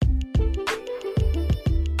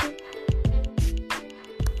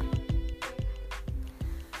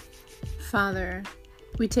Father,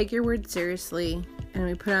 we take your word seriously and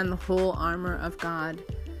we put on the whole armor of God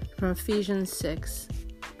from Ephesians 6.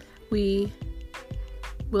 We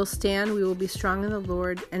will stand, we will be strong in the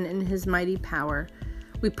Lord and in his mighty power.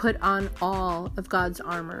 We put on all of God's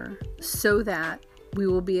armor so that we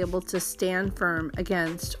will be able to stand firm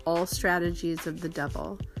against all strategies of the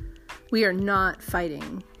devil. We are not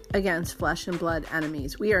fighting against flesh and blood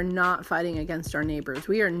enemies. We are not fighting against our neighbors.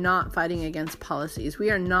 We are not fighting against policies.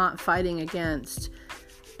 We are not fighting against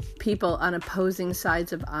people on opposing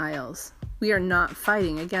sides of aisles. We are not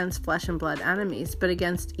fighting against flesh and blood enemies, but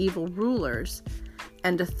against evil rulers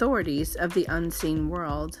and authorities of the unseen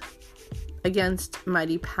world, against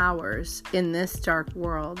mighty powers in this dark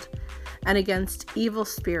world, and against evil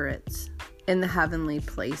spirits in the heavenly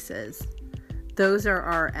places. Those are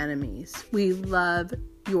our enemies. We love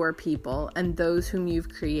your people and those whom you've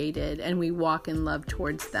created, and we walk in love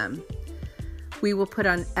towards them. We will put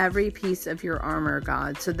on every piece of your armor,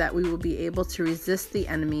 God, so that we will be able to resist the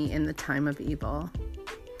enemy in the time of evil.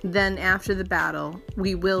 Then after the battle,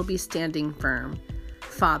 we will be standing firm,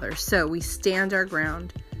 Father. So we stand our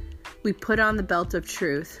ground. We put on the belt of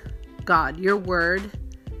truth, God, your word,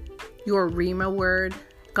 your Rhema word.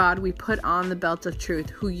 God, we put on the belt of truth,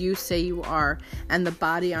 who you say you are, and the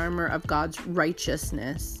body armor of God's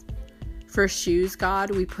righteousness. For shoes,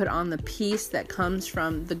 God, we put on the peace that comes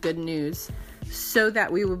from the good news, so that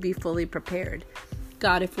we will be fully prepared.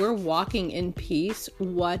 God, if we're walking in peace,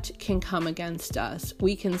 what can come against us?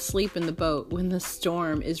 We can sleep in the boat when the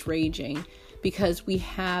storm is raging because we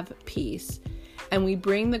have peace. And we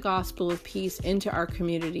bring the gospel of peace into our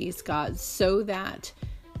communities, God, so that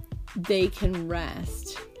they can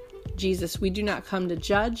rest. Jesus, we do not come to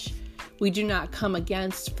judge. We do not come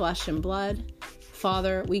against flesh and blood.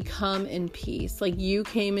 Father, we come in peace, like you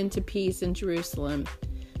came into peace in Jerusalem.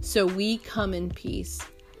 So we come in peace.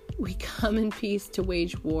 We come in peace to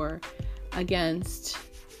wage war against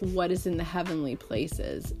what is in the heavenly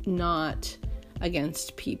places, not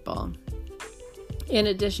against people. In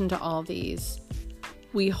addition to all these,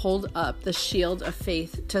 we hold up the shield of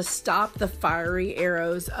faith to stop the fiery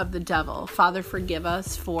arrows of the devil. Father, forgive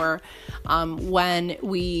us for when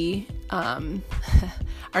we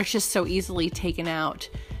are just so easily taken out.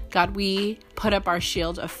 God, we put up our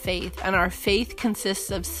shield of faith, and our faith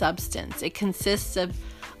consists of substance. It consists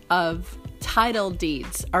of title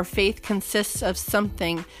deeds. Our faith consists of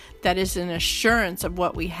something that is an assurance of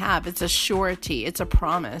what we have. It's a surety. It's a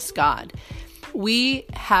promise, God. We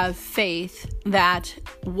have faith that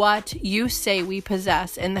what you say we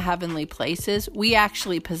possess in the heavenly places, we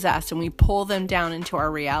actually possess, and we pull them down into our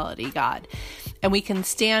reality, God. And we can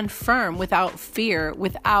stand firm without fear,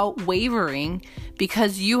 without wavering,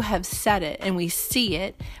 because you have said it and we see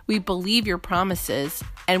it. We believe your promises,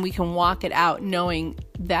 and we can walk it out knowing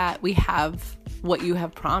that we have what you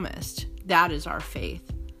have promised. That is our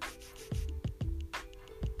faith.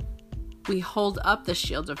 We hold up the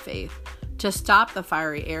shield of faith to stop the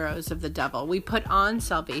fiery arrows of the devil. We put on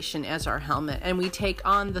salvation as our helmet, and we take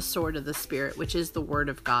on the sword of the Spirit, which is the word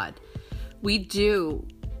of God. We do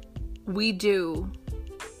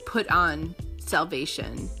put on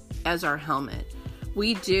salvation as our helmet.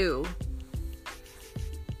 We do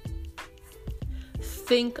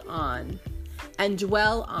think on and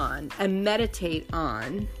dwell on and meditate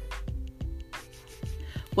on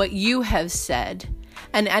what you have said.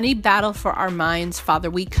 And any battle for our minds, Father,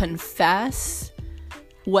 we confess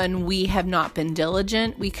when we have not been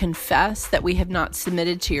diligent. We confess that we have not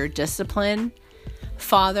submitted to your discipline,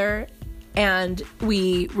 Father, and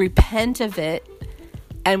we repent of it,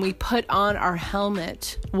 and we put on our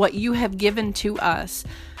helmet, what you have given to us,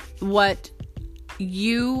 what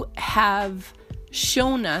you have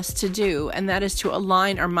shown us to do, and that is to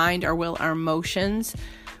align our mind, our will, our emotions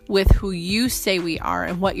with who you say we are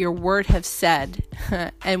and what your word have said.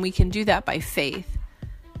 And we can do that by faith.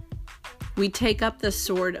 We take up the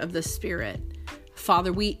sword of the Spirit.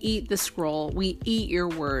 Father, we eat the scroll. We eat your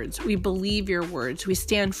words. We believe your words. We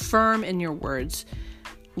stand firm in your words,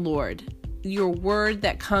 Lord. Your word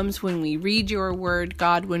that comes when we read your word,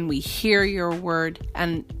 God, when we hear your word,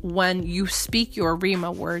 and when you speak your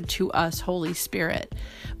Rhema word to us, Holy Spirit.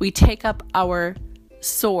 We take up our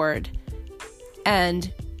sword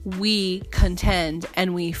and we contend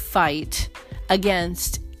and we fight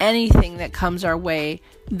against anything that comes our way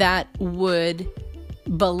that would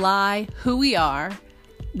belie who we are,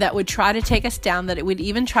 that would try to take us down, that it would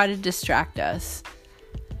even try to distract us.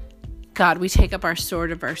 God, we take up our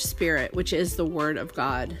sword of our Spirit, which is the word of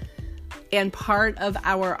God. And part of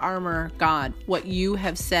our armor, God, what you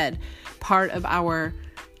have said, part of our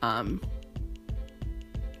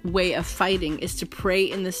way of fighting is to pray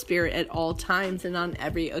in the Spirit at all times and on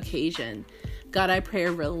every occasion. God, I pray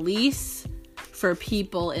a release for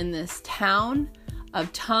people in this town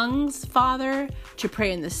of tongues, Father, to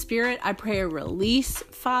pray in the Spirit. I pray a release,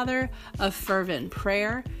 Father, of fervent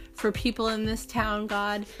prayer for people in this town,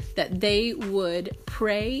 God, that they would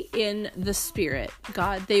pray in the Spirit.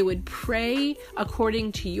 God, they would pray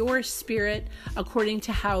according to your Spirit, according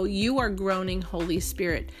to how you are groaning, Holy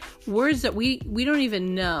Spirit. Words that we don't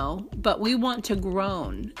even know, but we want to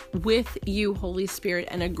groan with you, Holy Spirit,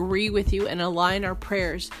 and agree with you and align our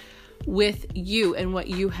prayers with you and what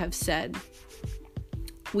you have said.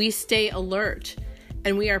 We stay alert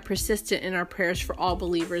and we are persistent in our prayers for all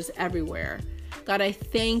believers everywhere. God, I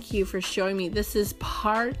thank you for showing me this is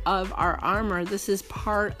part of our armor. This is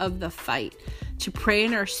part of the fight, to pray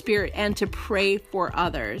in our spirit and to pray for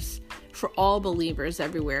others, for all believers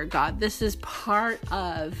everywhere. God, this is part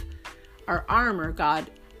of our armor. God,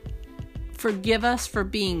 forgive us for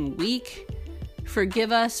being weak.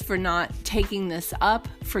 Forgive us for not taking this up.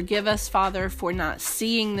 Forgive us, Father, for not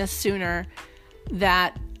seeing this sooner,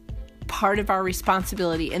 that part of our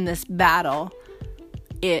responsibility in this battle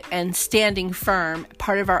and standing firm,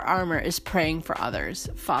 part of our armor is praying for others,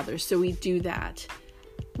 Father. So we do that.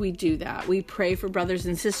 We do that. We pray for brothers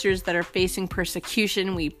and sisters that are facing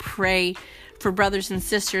persecution. We pray for brothers and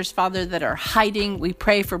sisters, Father, that are hiding. We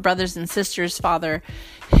pray for brothers and sisters, Father,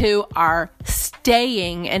 who are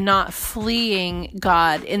staying and not fleeing,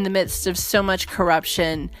 God, in the midst of so much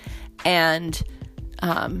corruption and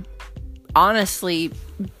honestly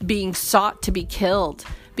being sought to be killed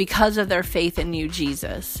because of their faith in you,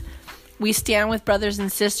 Jesus. We stand with brothers and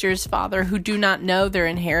sisters, Father, who do not know their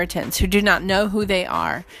inheritance, who do not know who they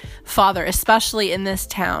are, Father, especially in this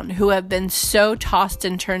town, who have been so tossed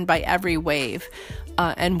and turned by every wave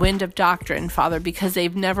and wind of doctrine, Father, because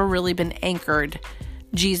they've never really been anchored,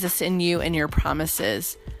 Jesus, in you and your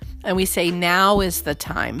promises. And we say, now is the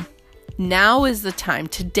time. Now is the time.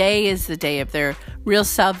 Today is the day of their real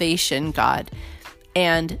salvation, God.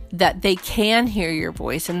 And that they can hear your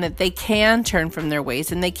voice and that they can turn from their ways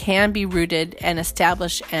and they can be rooted and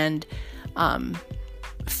established and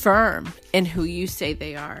firm in who you say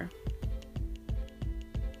they are.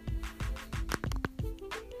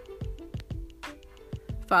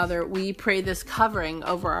 Father, we pray this covering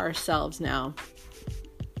over ourselves now.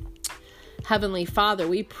 Heavenly Father,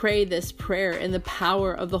 we pray this prayer in the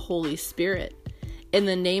power of the Holy Spirit. In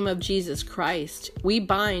the name of Jesus Christ, we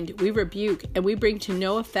bind, we rebuke, and we bring to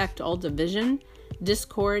no effect all division,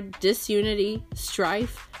 discord, disunity,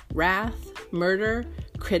 strife, wrath, murder,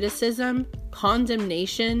 criticism,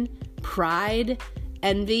 condemnation, pride,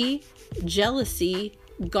 envy, jealousy,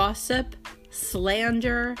 gossip,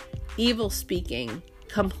 slander, evil speaking,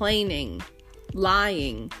 complaining,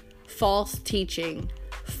 lying, false teaching,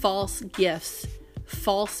 false gifts,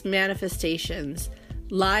 false manifestations,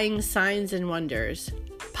 lying signs and wonders,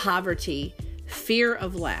 poverty, fear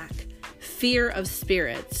of lack, fear of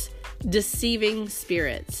spirits, deceiving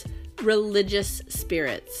spirits, religious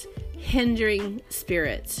spirits, hindering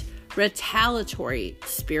spirits, retaliatory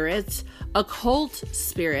spirits, occult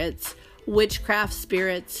spirits, witchcraft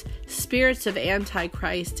spirits, spirits of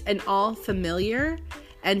Antichrist, and all familiar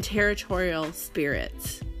and territorial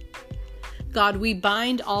spirits. God, we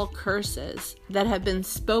bind all curses that have been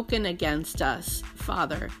spoken against us,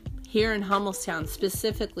 Father, here in Hummelstown,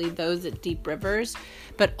 specifically those at Deep Rivers,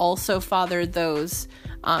 but also, Father, those,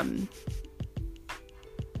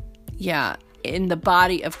 in the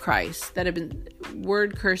body of Christ that have been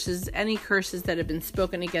word curses, any curses that have been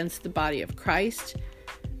spoken against the body of Christ.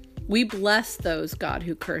 We bless those, God,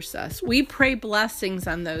 who curse us. We pray blessings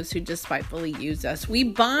on those who despitefully use us. We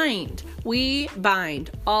bind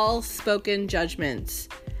all spoken judgments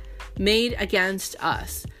made against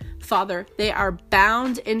us. Father, they are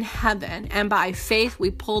bound in heaven, and by faith we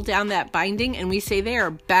pull down that binding and we say they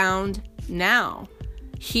are bound now,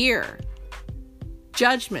 here.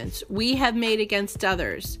 Judgments we have made against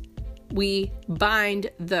others, we bind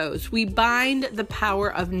those. We bind the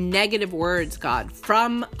power of negative words, God,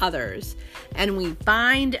 from others. And we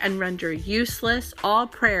bind and render useless all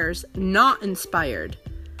prayers not inspired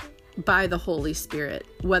by the Holy Spirit,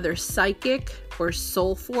 whether psychic or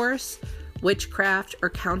soul force, witchcraft, or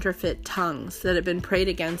counterfeit tongues that have been prayed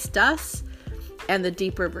against us and the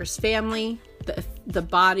Deep Rivers family, the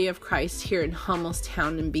body of Christ here in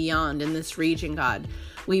Hummelstown and beyond in this region, God.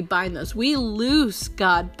 We bind those. We loose,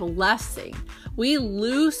 God, blessing. We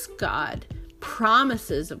loose, God,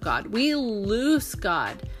 promises of God. We loose,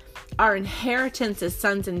 God, our inheritance as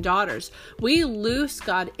sons and daughters. We loose,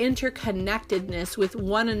 God, interconnectedness with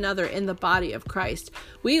one another in the body of Christ.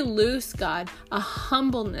 We loose, God, a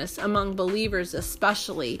humbleness among believers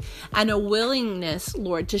especially, and a willingness,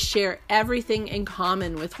 Lord, to share everything in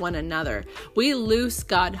common with one another. We loose,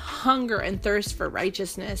 God, hunger and thirst for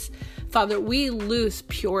righteousness. Father, we loose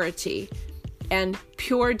purity and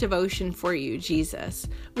pure devotion for you, Jesus.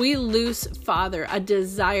 We loose, Father, a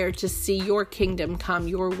desire to see your kingdom come,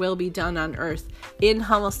 your will be done on earth in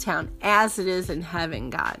Hummelstown as it is in heaven,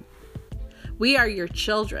 God. We are your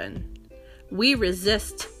children. We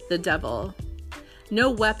resist the devil.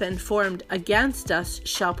 No weapon formed against us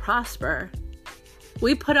shall prosper.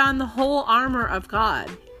 We put on the whole armor of God.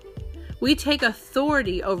 We take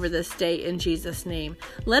authority over this day in Jesus' name.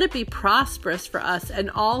 Let it be prosperous for us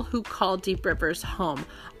and all who call Deep Rivers home,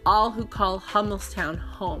 all who call Hummelstown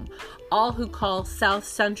home, all who call South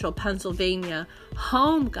Central Pennsylvania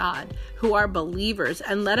home, God, who are believers,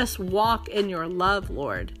 and let us walk in your love,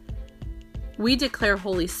 Lord. We declare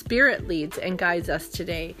Holy Spirit leads and guides us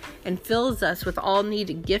today and fills us with all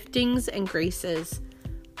needed giftings and graces,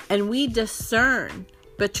 and we discern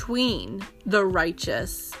between the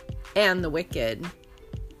righteous and the wicked.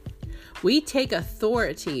 We take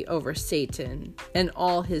authority over Satan and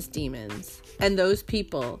all his demons and those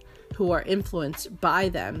people who are influenced by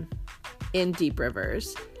them in Deep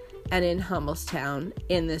Rivers and in Hummelstown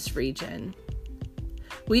in this region.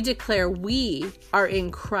 We declare we are in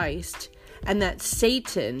Christ and that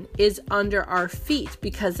Satan is under our feet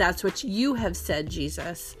because that's what you have said,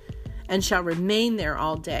 Jesus, and shall remain there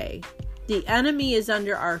all day. The enemy is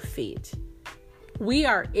under our feet. We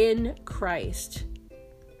are in Christ.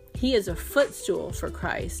 He is a footstool for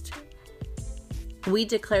Christ. We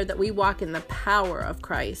declare that we walk in the power of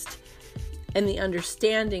Christ and the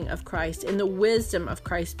understanding of Christ and the wisdom of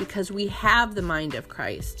Christ because we have the mind of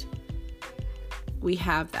Christ. We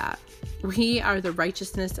have that. We are the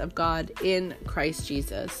righteousness of God in Christ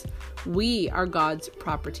Jesus. We are God's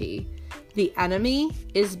property. The enemy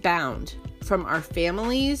is bound from our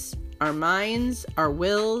families, our minds, our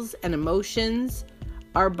wills and emotions,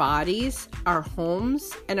 our bodies, our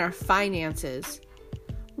homes, and our finances.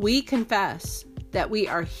 We confess that we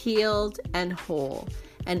are healed and whole.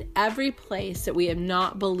 And every place that we have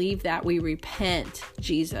not believed that, we repent,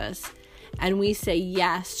 Jesus. And we say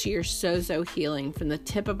yes to your sozo healing from the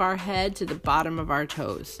tip of our head to the bottom of our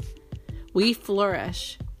toes. We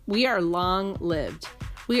flourish. We are long-lived.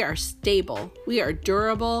 We are stable. We are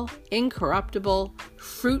durable, incorruptible,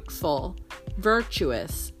 fruitful,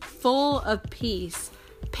 virtuous, full of peace,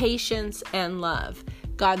 patience, and love.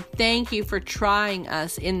 God, thank you for trying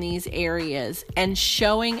us in these areas and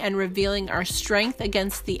showing and revealing our strength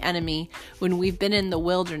against the enemy when we've been in the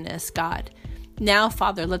wilderness, God. Now,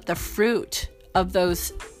 Father, let the fruit of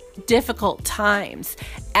those difficult times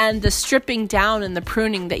and the stripping down and the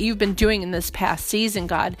pruning that you've been doing in this past season,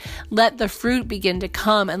 God, let the fruit begin to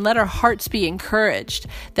come and let our hearts be encouraged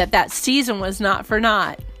that that season was not for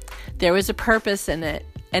naught. There was a purpose in it.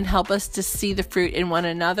 And help us to see the fruit in one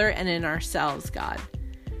another and in ourselves, God.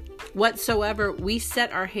 Whatsoever we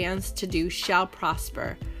set our hands to do shall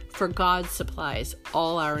prosper, for God supplies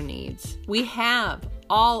all our needs. We have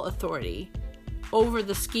all authority over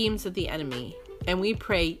the schemes of the enemy, and we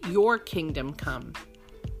pray your kingdom come.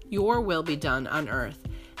 Your will be done on earth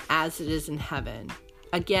as it is in heaven.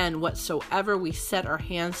 Again, whatsoever we set our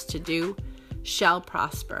hands to do shall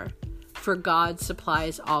prosper, for God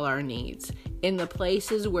supplies all our needs. In the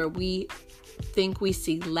places where we think we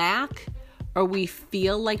see lack or we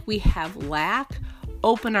feel like we have lack,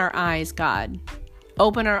 open our eyes, God.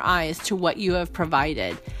 Open our eyes to what you have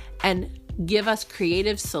provided and give us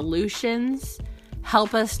creative solutions.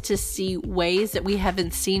 Help us to see ways that we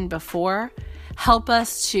haven't seen before. Help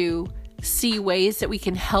us to see ways that we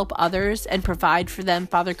can help others and provide for them,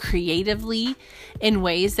 Father, creatively in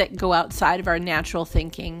ways that go outside of our natural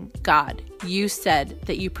thinking. God, you said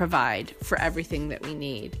that you provide for everything that we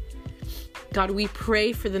need. God, we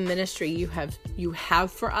pray for the ministry you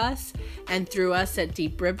have for us and through us at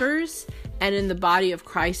Deep Rivers and in the body of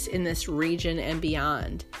Christ in this region and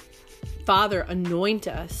beyond. Father, anoint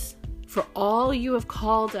us for all you have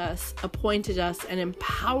called us, appointed us, and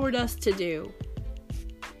empowered us to do.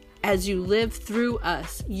 As you live through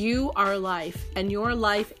us, you are life, and your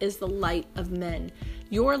life is the light of men.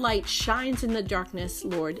 Your light shines in the darkness,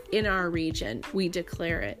 Lord, in our region. We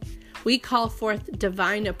declare it. We call forth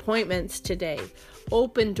divine appointments today.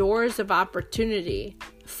 Open doors of opportunity,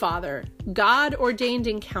 Father. God-ordained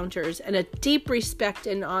encounters and a deep respect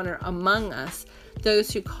and honor among us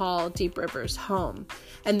those who call Deep Rivers home,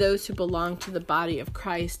 and those who belong to the body of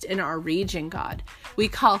Christ in our region, God. We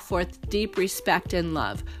call forth deep respect and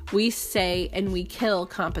love. We say and we kill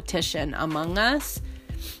competition among us,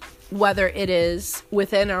 whether it is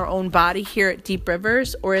within our own body here at Deep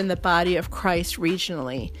Rivers or in the body of Christ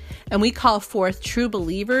regionally. And we call forth true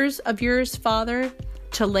believers of yours, Father,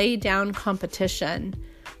 to lay down competition,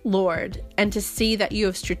 Lord, and to see that you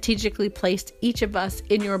have strategically placed each of us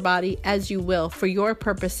in your body as you will for your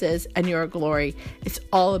purposes and your glory. It's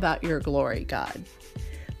all about your glory, God.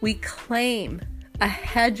 We claim a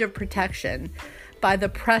hedge of protection by the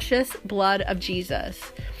precious blood of Jesus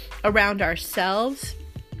around ourselves,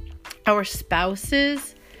 our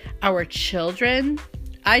spouses, our children.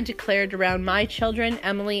 I declared around my children,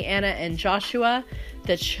 Emily, Anna, and Joshua,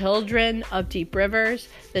 the children of Deep Rivers,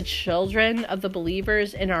 the children of the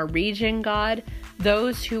believers in our region, God,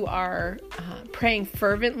 those who are praying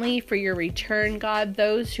fervently for your return, God,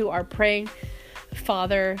 those who are praying,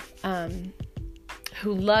 Father,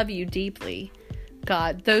 who love you deeply,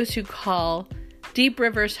 God, those who call Deep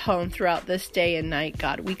Rivers home throughout this day and night,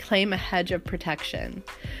 God. We claim a hedge of protection.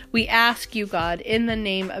 We ask you, God, in the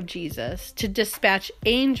name of Jesus, to dispatch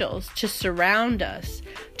angels to surround us,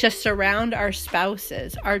 to surround our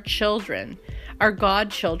spouses, our children, our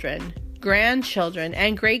godchildren, grandchildren,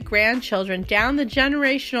 and great-grandchildren down the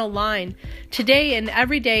generational line today and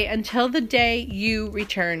every day until the day you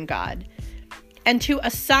return, God. And to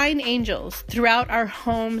assign angels throughout our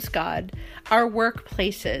homes, God, our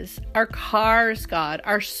workplaces, our cars, God,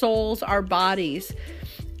 our souls, our bodies,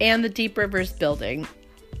 and the Deep Rivers building.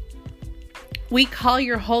 We call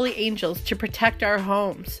your holy angels to protect our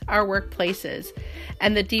homes, our workplaces,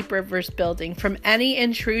 and the Deep Rivers building from any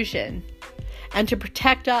intrusion, and to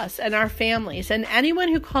protect us and our families and anyone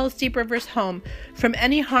who calls Deep Rivers home from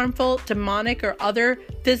any harmful, demonic, or other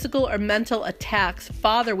physical or mental attacks.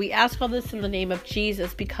 Father, we ask all this in the name of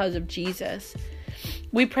Jesus because of Jesus.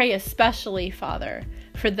 We pray especially, Father,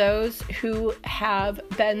 for those who have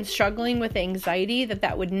been struggling with anxiety,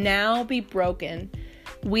 that would now be broken.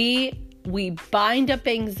 We bind up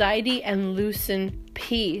anxiety and loosen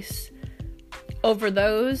peace over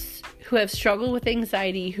those who have struggled with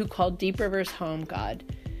anxiety, who call Deep Rivers home, God.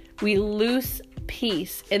 We loose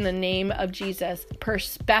peace in the name of Jesus.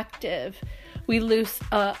 Perspective. We loose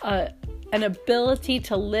an ability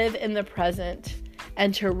to live in the present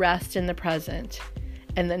and to rest in the present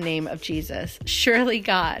in the name of Jesus. Surely,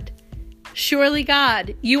 God,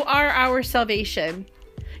 you are our salvation.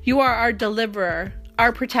 You are our deliverer,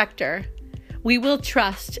 our protector. We will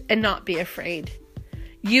trust and not be afraid.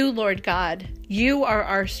 You, Lord God, you are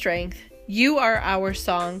our strength. You are our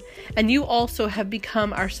song, and you also have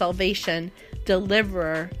become our salvation,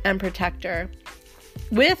 deliverer, and protector.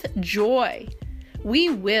 With joy, we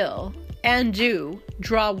will and do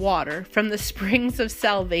draw water from the springs of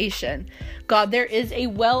salvation. God, there is a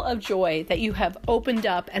well of joy that you have opened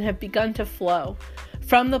up and have begun to flow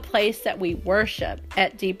from the place that we worship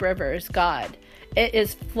at Deep Rivers, God. It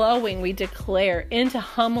is flowing, we declare, into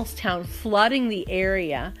Hummelstown, flooding the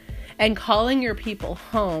area and calling your people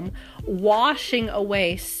home, washing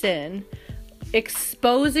away sin,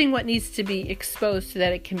 exposing what needs to be exposed so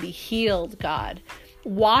that it can be healed, God.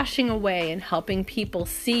 Washing away and helping people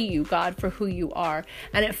see you, God, for who you are.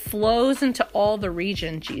 And it flows into all the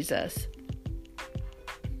region, Jesus.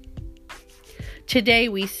 Today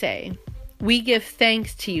we say, we give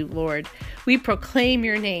thanks to you, Lord. We proclaim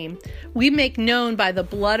your name. We make known by the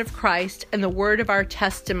blood of Christ and the word of our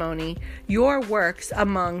testimony your works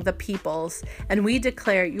among the peoples, and we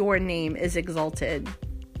declare your name is exalted.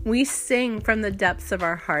 We sing from the depths of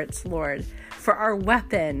our hearts, Lord, for our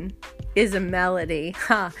weapon is a melody.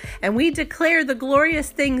 And we declare the glorious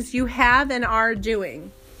things you have and are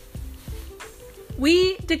doing.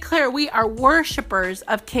 We declare we are worshipers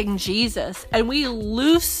of King Jesus, and we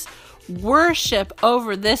loose worship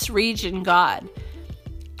over this region, God.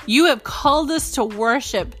 You have called us to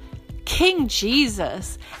worship King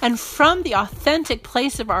Jesus, and from the authentic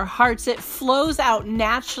place of our hearts, it flows out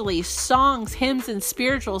naturally. Songs, hymns, and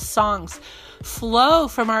spiritual songs flow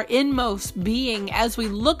from our inmost being as we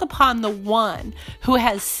look upon the one who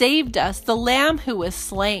has saved us, the Lamb who was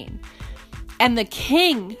slain, and the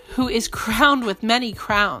King who is crowned with many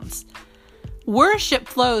crowns. Worship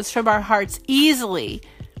flows from our hearts easily.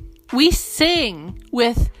 We sing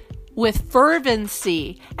with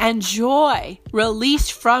fervency and joy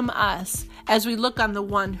released from us as we look on the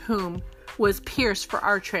one whom was pierced for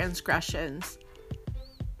our transgressions.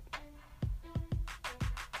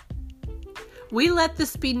 We let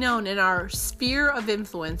this be known in our sphere of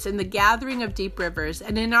influence, in the gathering of deep rivers,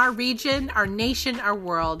 and in our region, our nation, our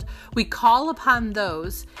world. We call upon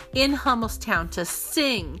those in Hummelstown to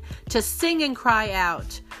sing and cry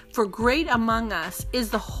out. For great among us is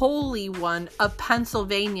the Holy One of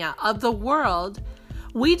Pennsylvania, of the world.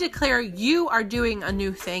 We declare you are doing a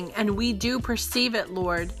new thing, and we do perceive it,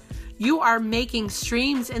 Lord. You are making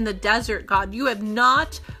streams in the desert, God. You have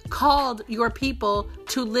not called your people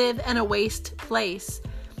to live in a waste place.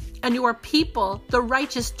 And your people, the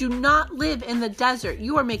righteous, do not live in the desert.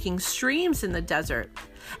 You are making streams in the desert.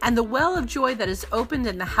 And the well of joy that is opened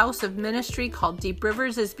in the house of ministry called Deep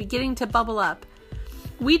Rivers is beginning to bubble up.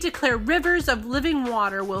 We declare rivers of living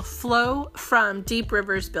water will flow from Deep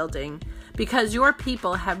Rivers building, because your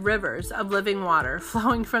people have rivers of living water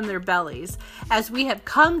flowing from their bellies, as we have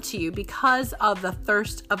come to you because of the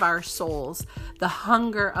thirst of our souls, the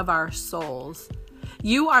hunger of our souls.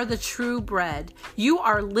 You are the true bread. You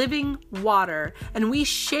are living water, and we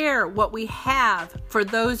share what we have for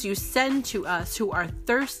those you send to us who are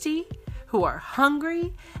thirsty, who are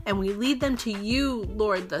hungry, and we lead them to you,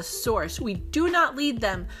 Lord, the source. We do not lead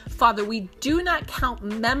them, Father, we do not count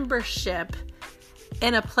membership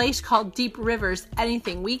in a place called Deep Rivers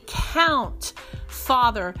anything. We count,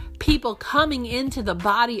 Father, people coming into the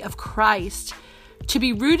body of Christ to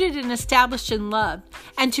be rooted and established in love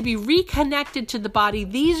and to be reconnected to the body.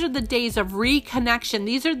 These are the days of reconnection.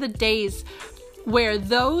 These are the days where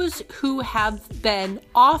those who have been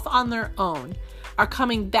off on their own are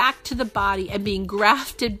coming back to the body and being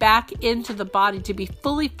grafted back into the body to be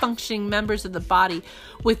fully functioning members of the body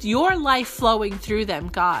with your life flowing through them,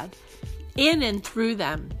 God, in and through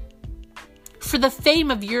them. For the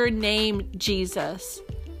fame of your name, Jesus.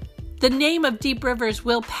 The name of Deep Rivers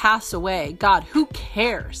will pass away. God, who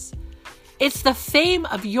cares? It's the fame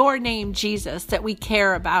of your name, Jesus, that we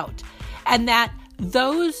care about. And that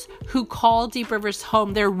those who call Deep Rivers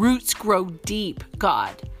home, their roots grow deep,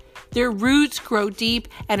 God. Their roots grow deep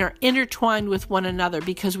and are intertwined with one another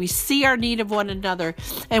because we see our need of one another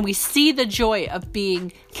and we see the joy of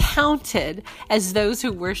being counted as those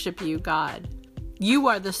who worship you, God. You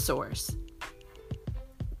are the source.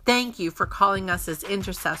 Thank you for calling us as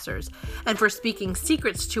intercessors and for speaking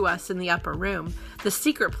secrets to us in the upper room, the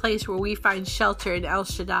secret place where we find shelter in El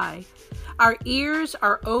Shaddai. Our ears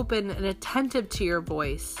are open and attentive to your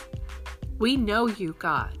voice. We know you,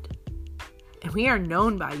 God. And we are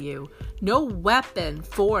known by you. No weapon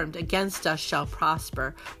formed against us shall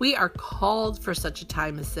prosper. We are called for such a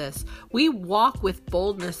time as this. We walk with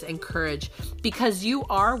boldness and courage because you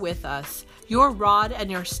are with us. Your rod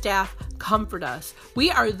and your staff comfort us.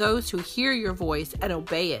 We are those who hear your voice and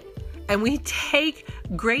obey it. And we take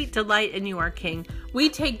great delight in you, our King. We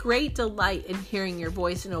take great delight in hearing your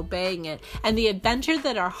voice and obeying it. And the adventure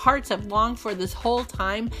that our hearts have longed for this whole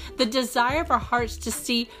time, the desire of our hearts to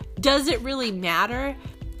see, does it really matter?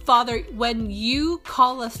 Father, when you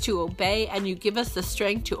call us to obey and you give us the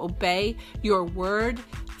strength to obey your word,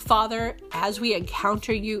 Father, as we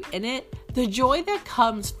encounter you in it, the joy that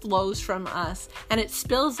comes flows from us and it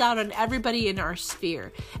spills out on everybody in our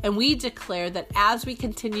sphere. And we declare that as we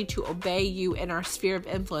continue to obey you in our sphere of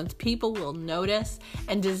influence, people will notice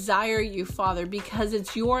and desire you, Father, because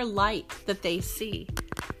it's your light that they see.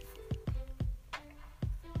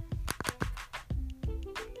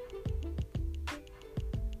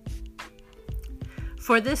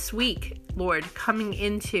 For this week, Lord, coming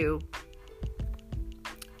into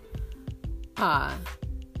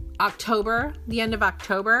October, the end of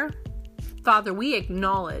October, Father, we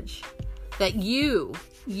acknowledge that you,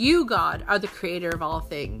 God, are the creator of all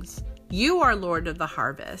things. You are Lord of the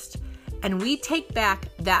harvest. And we take back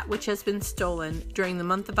that which has been stolen during the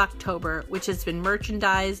month of October, which has been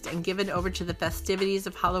merchandised and given over to the festivities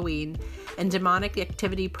of Halloween and demonic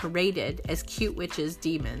activity paraded as cute witches,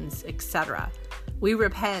 demons, etc. We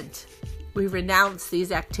repent. We renounce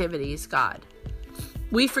these activities, God.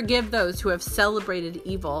 We forgive those who have celebrated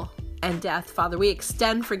evil and death, Father. We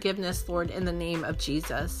extend forgiveness, Lord, in the name of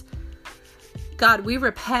Jesus. God, we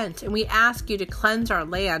repent and we ask you to cleanse our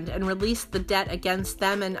land and release the debt against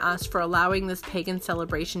them and us for allowing this pagan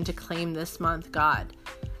celebration to claim this month, God.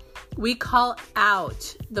 We call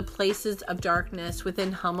out the places of darkness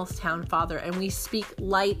within Hummelstown, Father, and we speak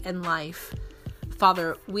light and life.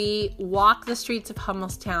 Father, we walk the streets of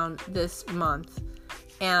Hummelstown this month,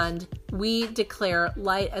 and we declare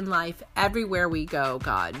light and life everywhere we go,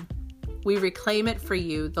 God. We reclaim it for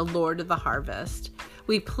you, the Lord of the harvest.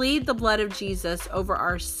 We plead the blood of Jesus over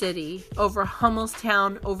our city, over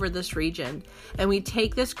Hummelstown, over this region, and we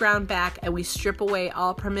take this ground back and we strip away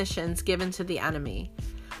all permissions given to the enemy.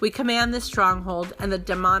 We command this stronghold and the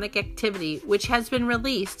demonic activity which has been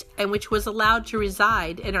released and which was allowed to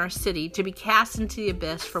reside in our city to be cast into the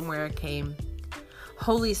abyss from where it came.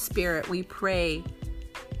 Holy Spirit, we pray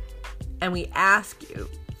and we ask you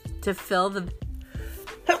to fill the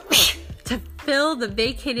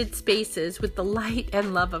vacated spaces with the light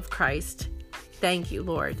and love of Christ. Thank you,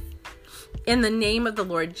 Lord. In the name of the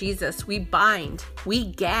Lord Jesus, we bind, we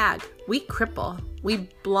gag, we cripple, we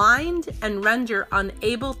blind and render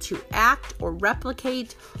unable to act or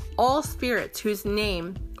replicate all spirits whose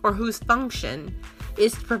name or whose function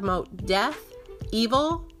is to promote death,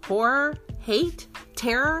 evil, horror, hate,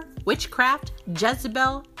 terror, witchcraft,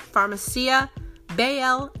 Jezebel, pharmacia,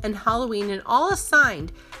 Baal, and Halloween, and all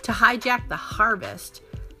assigned to hijack the harvest,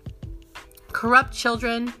 corrupt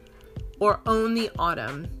children, or own the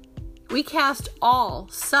autumn. We cast all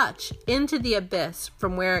such into the abyss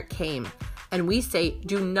from where it came, and we say,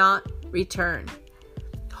 do not return.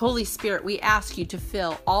 Holy Spirit, we ask you to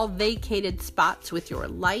fill all vacated spots with your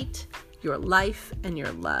light, your life, and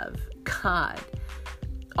your love. God,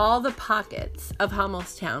 all the pockets of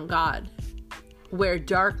Hummelstown, God, where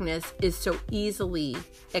darkness is so easily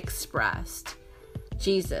expressed.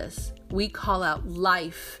 Jesus, we call out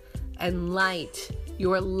life and light.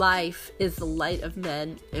 Your life is the light of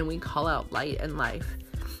men, and we call out light and life.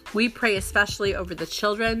 We pray especially over the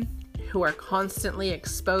children who are constantly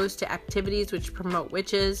exposed to activities which promote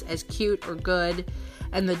witches as cute or good,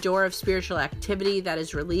 and the door of spiritual activity that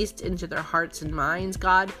is released into their hearts and minds.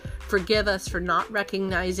 God, forgive us for not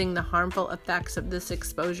recognizing the harmful effects of this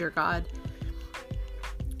exposure, God.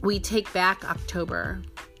 We take back October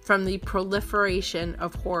from the proliferation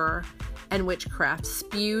of horror and witchcraft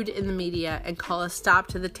spewed in the media and call a stop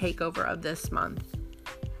to the takeover of this month.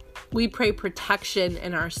 We pray protection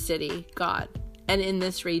in our city, God, and in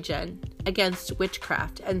this region against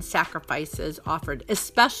witchcraft and sacrifices offered,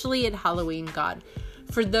 especially at Halloween, God.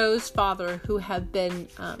 For those, Father, who have been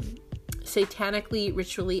satanically,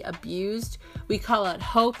 ritually abused, we call out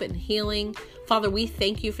hope and healing. Father, we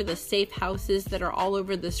thank you for the safe houses that are all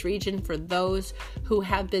over this region for those who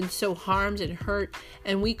have been so harmed and hurt.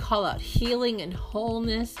 And we call out healing and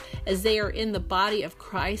wholeness as they are in the body of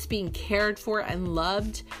Christ, being cared for and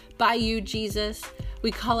loved by you, Jesus.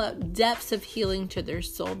 We call out depths of healing to their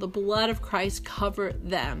soul. The blood of Christ cover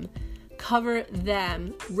them,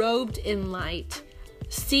 robed in light,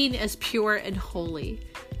 seen as pure and holy.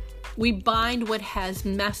 We bind what has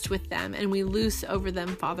messed with them, and we loose over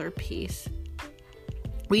them, Father, peace.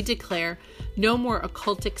 We declare no more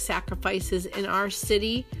occultic sacrifices in our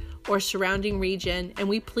city or surrounding region, and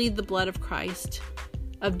we plead the blood of Christ,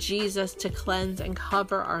 of Jesus, to cleanse and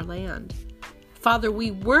cover our land. Father,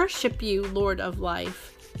 we worship you, Lord of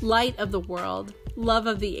life, light of the world, love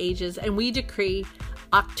of the ages, and we decree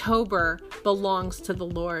October belongs to the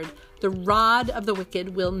Lord. The rod of the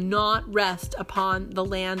wicked will not rest upon the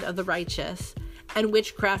land of the righteous, and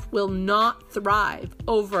witchcraft will not thrive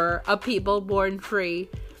over a people born free.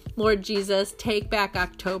 Lord Jesus, take back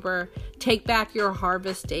October. Take back your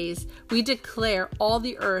harvest days. We declare all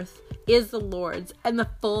the earth is the Lord's and the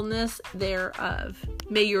fullness thereof.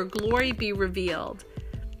 May your glory be revealed.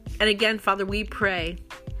 And again, Father, we pray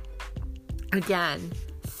again,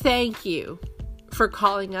 thank you for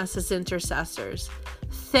calling us as intercessors.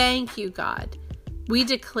 Thank you, God. We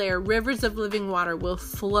declare rivers of living water will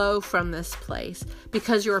flow from this place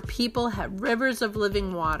because your people have rivers of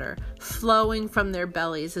living water flowing from their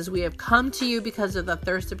bellies as we have come to you because of the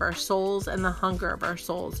thirst of our souls and the hunger of our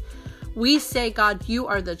souls. We say, God, you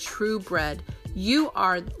are the true bread. You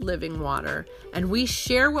are living water, and we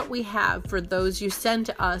share what we have for those you send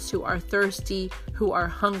to us who are thirsty, who are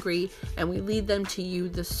hungry, and we lead them to you,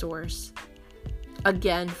 the source.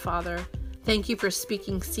 Again, Father, thank you for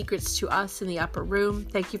speaking secrets to us in the upper room.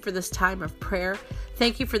 Thank you for this time of prayer.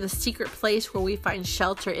 Thank you for the secret place where we find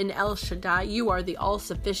shelter in El Shaddai. You are the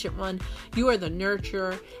all-sufficient one. You are the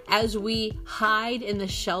nurturer. As we hide in the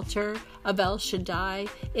shelter of El Shaddai,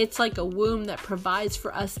 it's like a womb that provides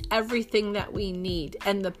for us everything that we need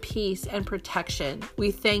and the peace and protection. We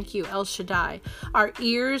thank you, El Shaddai. Our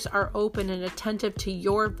ears are open and attentive to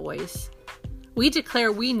your voice. We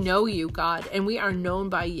declare we know you, God, and we are known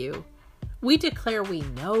by you. We declare we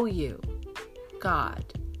know you, God.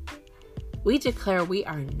 We declare we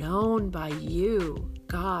are known by you,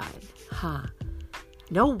 God.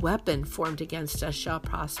 No weapon formed against us shall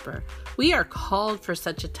prosper. We are called for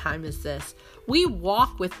such a time as this. We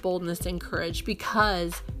walk with boldness and courage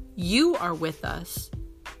because you are with us.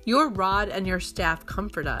 Your rod and your staff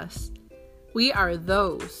comfort us. We are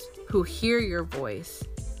those who hear your voice.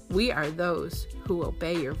 We are those who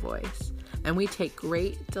obey your voice. And we take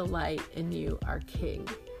great delight in you, our King.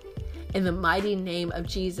 in the mighty name of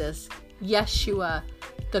Jesus, Yeshua,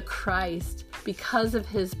 the Christ, because of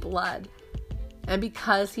his blood and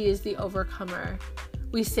because he is the overcomer.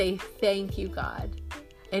 We say thank you, God.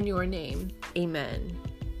 In your name, amen.